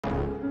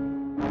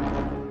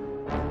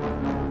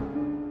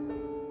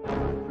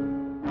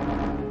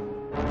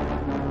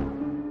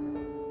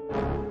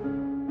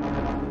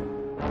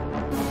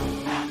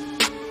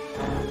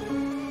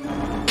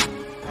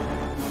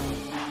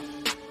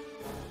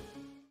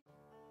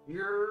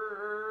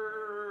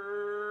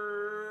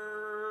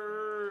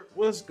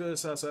What's good,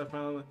 Southside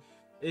family?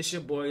 It's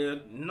your boy,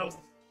 No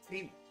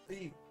he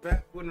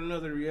back with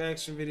another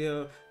reaction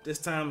video. This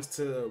time it's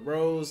to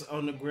Rose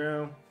on the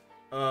ground.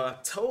 I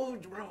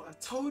told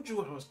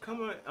you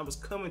I was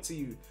coming to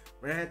you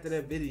right after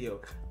that video.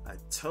 I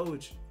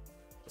told you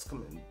I was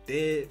coming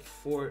dead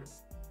for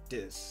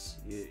this.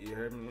 You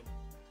heard me?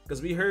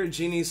 Because we heard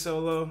Genie's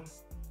solo.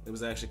 It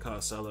was actually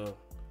called solo,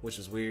 which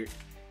was weird.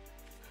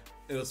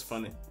 It was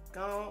funny.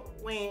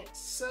 Going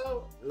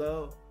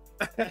solo.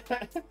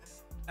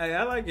 Hey,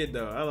 I like it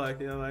though. I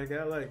like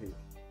it.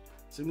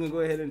 So we're gonna go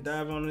ahead and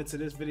dive on into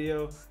this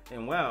video.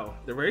 And wow,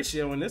 the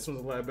ratio on this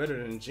one's a lot better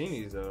than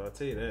Genie's though, I'll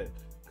tell you that.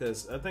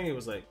 Cause I think it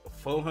was like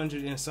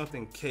 400 and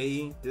something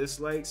K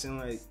dislikes and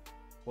like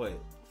what,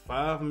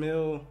 5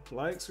 mil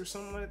likes or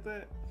something like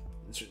that.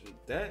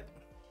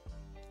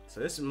 So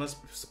this must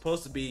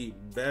supposed to be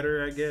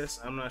better, I guess.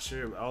 I'm not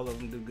sure. All of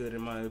them do good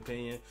in my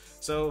opinion.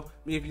 So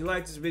if you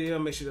like this video,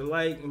 make sure to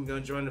like and go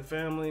join the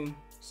family,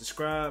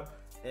 subscribe,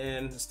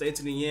 and stay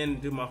to the end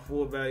and do my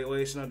full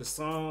evaluation of the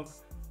song.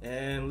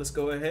 And let's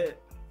go ahead,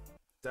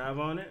 dive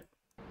on it.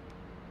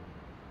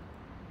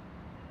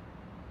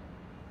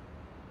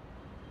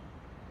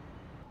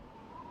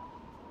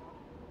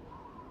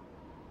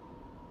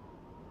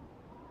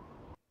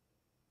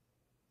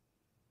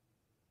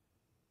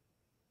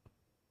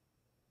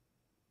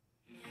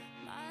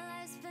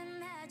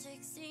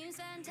 Seems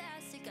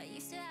fantastic. I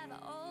used to have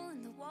a hole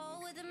in the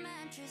wall with a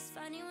mattress.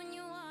 Funny when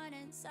you want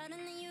it,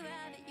 suddenly you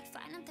have it. You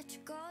find out that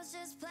your goal's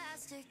just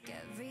plastic.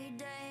 Every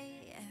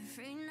day,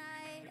 every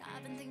night,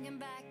 I've been thinking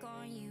back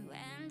on you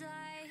and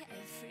I.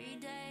 Every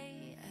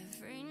day,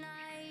 every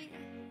night,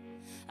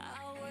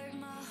 I work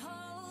my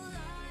whole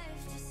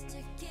life just to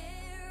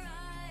get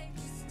right,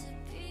 just to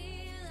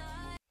be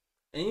like.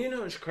 And you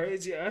know it's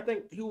crazy. I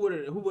think who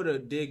would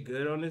have did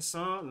good on this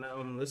song. Now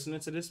I'm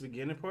listening to this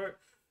beginning part.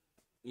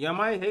 Y'all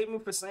might hate me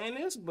for saying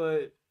this,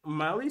 but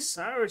Miley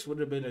Cyrus would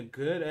have been a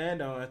good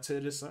add-on to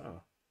this song.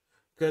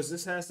 Because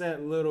this has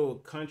that little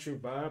country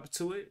vibe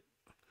to it.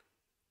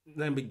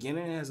 The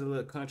beginning has a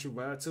little country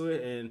vibe to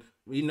it. And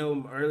we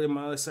know early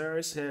Miley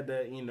Cyrus had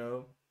that, you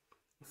know,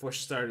 before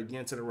she started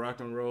getting to the rock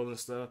and roll and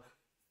stuff.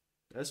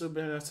 That's what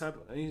been a type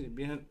of,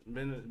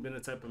 been a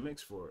type of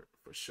mix for it.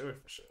 For sure.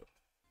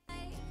 Look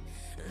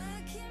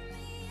at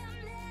me,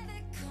 I'm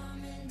never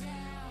coming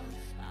down.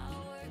 I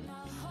work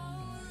my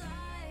whole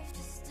life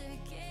just to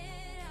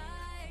get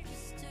high,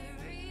 just to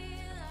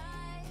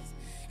realize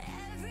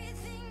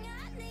everything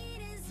I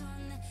need is on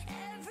the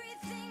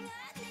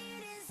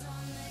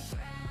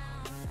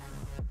ground.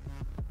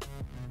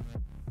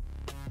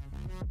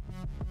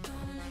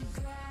 On the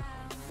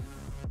ground.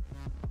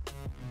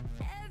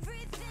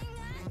 Everything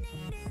I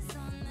need is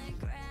on the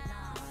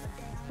ground. But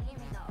they don't hear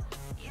me though.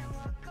 You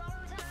walk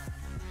over,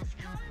 must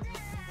come down.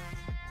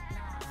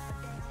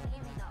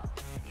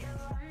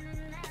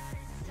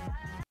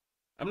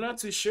 I'm not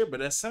too sure, but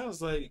that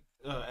sounds like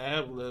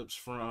ad-libs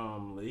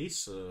from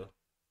Lisa.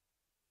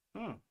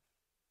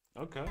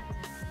 Okay.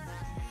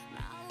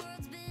 My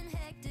world's been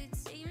hectic,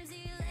 seems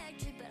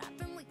electric, but I've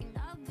been waking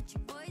up with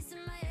your voice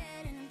in my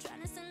head, and I'm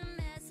trying to send a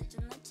message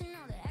and let you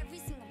know that every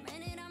single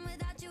minute I'm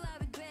without you, I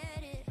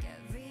regret it.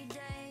 Every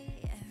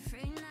day,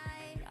 every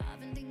night, I've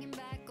been thinking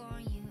back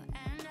on you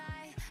and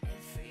I.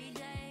 Every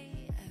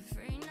day,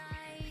 every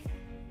night,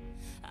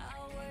 I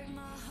work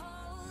my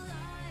whole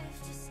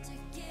life just to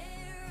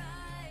get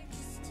right,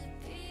 just to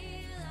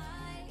be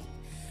like.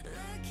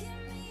 Look at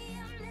me,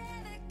 I'm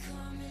never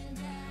coming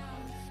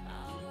down. I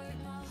work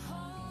my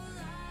whole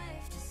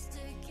life just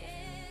to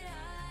get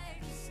high,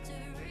 just to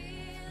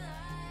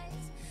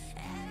realize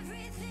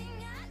everything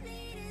I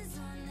need is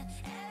on the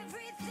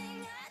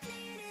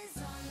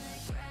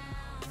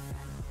ground.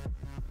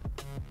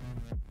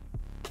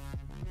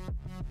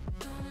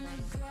 On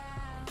the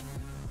ground.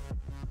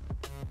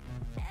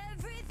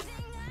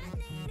 Everything I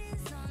need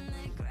is on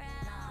the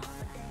ground.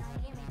 But they don't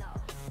hear me though.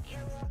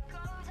 You walk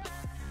over,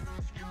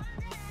 must come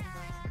down.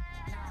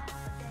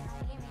 But they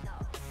don't hear me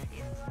though.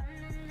 You're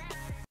running out.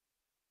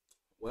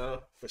 Well,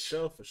 for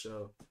sure.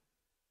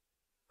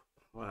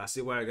 Well, I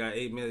see why I got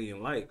 8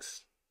 million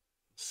likes.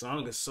 The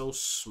song is so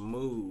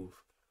smooth,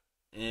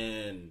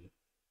 and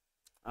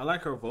I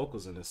like her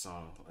vocals in this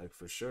song, like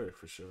for sure.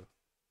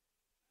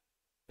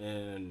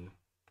 And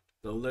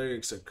the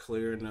lyrics are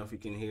clear enough. You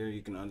can hear,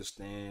 you can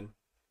understand.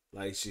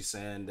 Like she's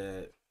saying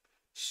that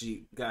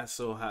she got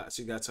so high,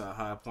 she got to a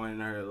high point in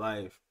her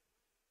life,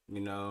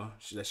 you know,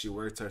 that she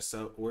worked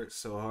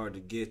so hard to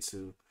get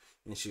to,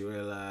 and she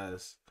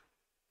realized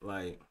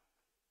like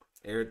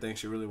everything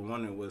she really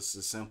wanted was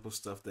the simple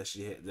stuff that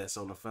she had, that's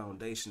on the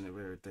foundation of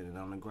everything and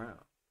on the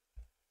ground.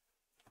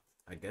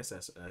 I guess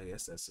that's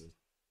it.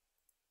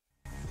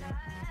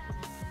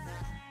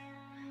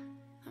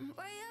 I'm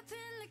way up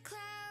in the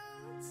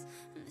clouds,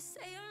 and they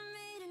say I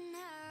made it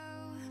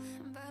now,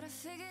 but I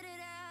figured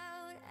it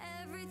out.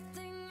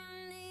 Everything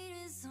I need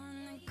is on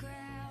the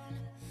ground.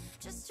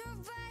 Just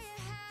drove by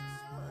your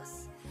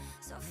house,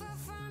 so far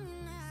from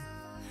you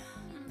now,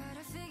 but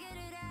I figured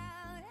it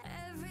out.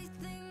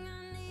 Everything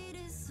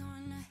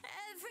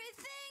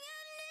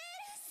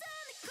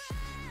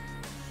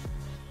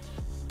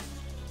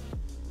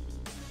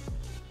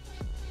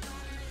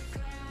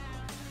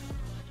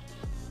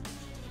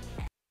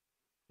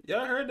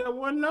Y'all heard that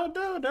one note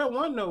though? That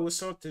one note was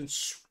something.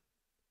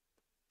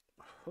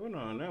 Hold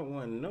on, that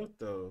one note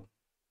though.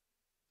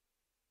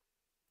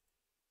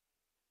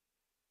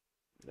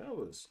 That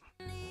was.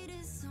 Need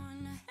is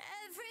on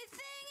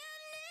everything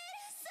I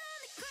need is on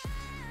the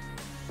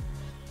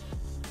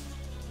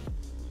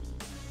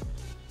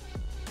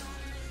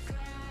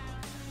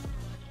ground.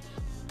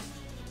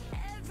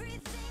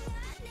 Everything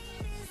I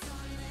need is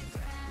on the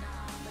ground.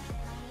 Nah, but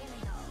they don't hear me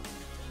though.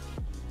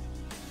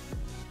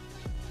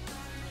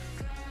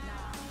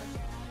 Nah, but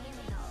they don't hear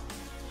me though.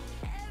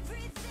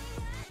 Everything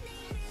I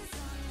need is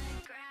on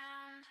the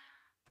ground.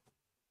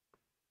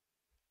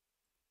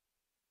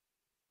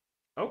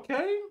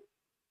 Okay.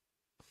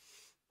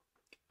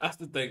 I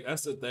still think I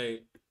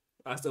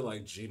still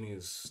like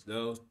Genius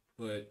though,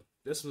 but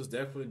this was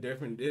definitely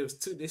different. It's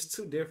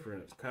two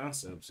different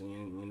concepts, and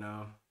you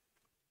know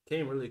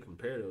can't really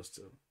compare those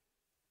two.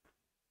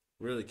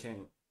 Really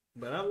can't.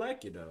 But I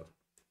like it though.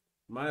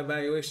 My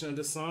evaluation of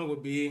this song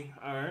would be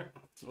all right.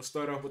 We'll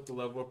start off with the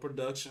level of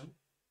production.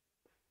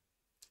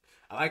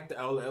 I like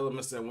all the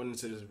elements that went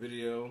into this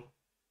video.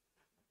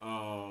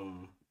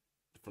 Um,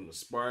 from the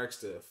sparks,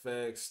 the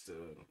effects,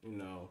 the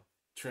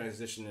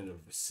transitioning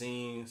of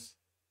scenes.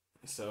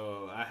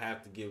 So I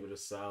have to give it a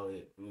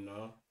solid,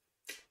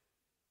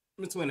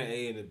 between an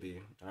A and a B.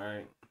 All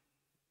right,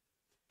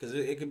 because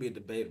it can be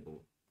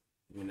debatable.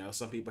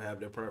 Some people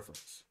have their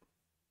preference.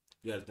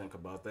 You got to think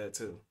about that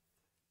too.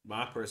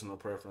 My personal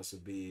preference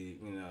would be,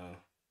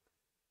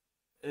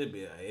 it'd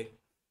be an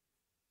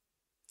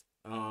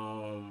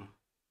A.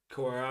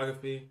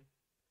 Choreography.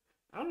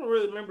 I don't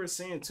really remember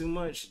seeing too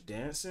much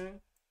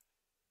dancing.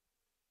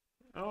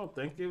 I don't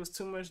think it was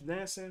too much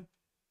dancing.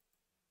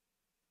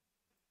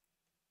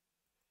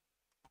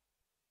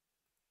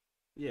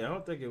 Yeah, I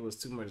don't think it was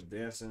too much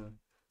dancing.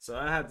 So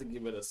I had to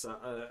give it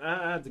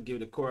I had to give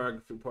the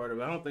choreography part of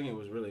it. I don't think it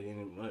was really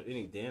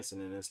any dancing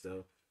in this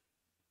though.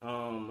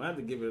 I had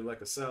to give it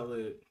like a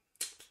solid,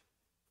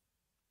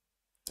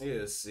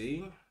 yeah,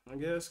 C, I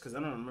guess, because I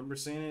don't remember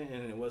seeing it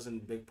and it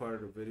wasn't a big part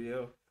of the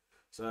video.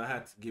 So I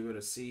had to give it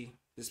a C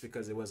just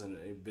because it wasn't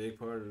a big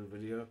part of the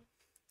video.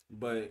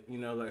 But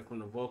like from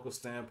the vocal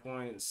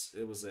standpoints,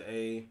 it was an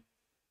A.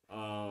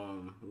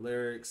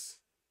 Lyrics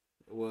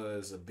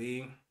was a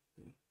B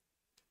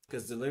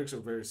because the lyrics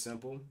were very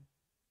simple.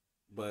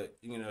 But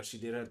she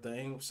did her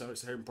thing. So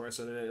certain parts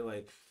of it,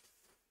 like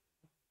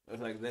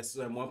that's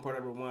like one part I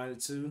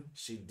rewinded to.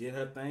 She did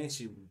her thing.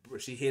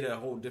 She hit a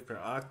whole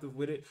different octave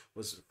with it.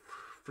 Was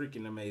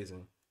freaking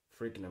amazing,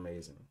 freaking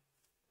amazing.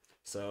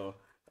 So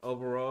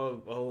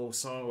overall, the whole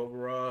song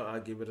overall, I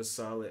give it a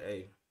solid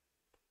A.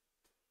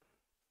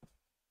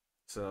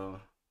 So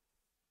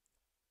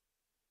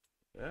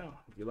yeah,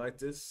 if you like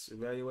this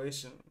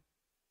evaluation,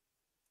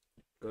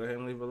 go ahead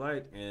and leave a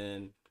like.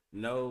 And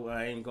no,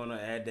 I ain't gonna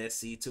add that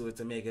C to it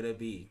to make it a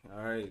B.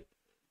 All right,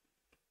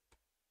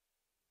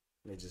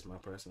 it's just my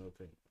personal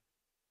opinion.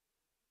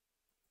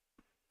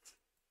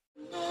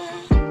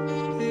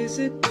 Is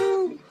it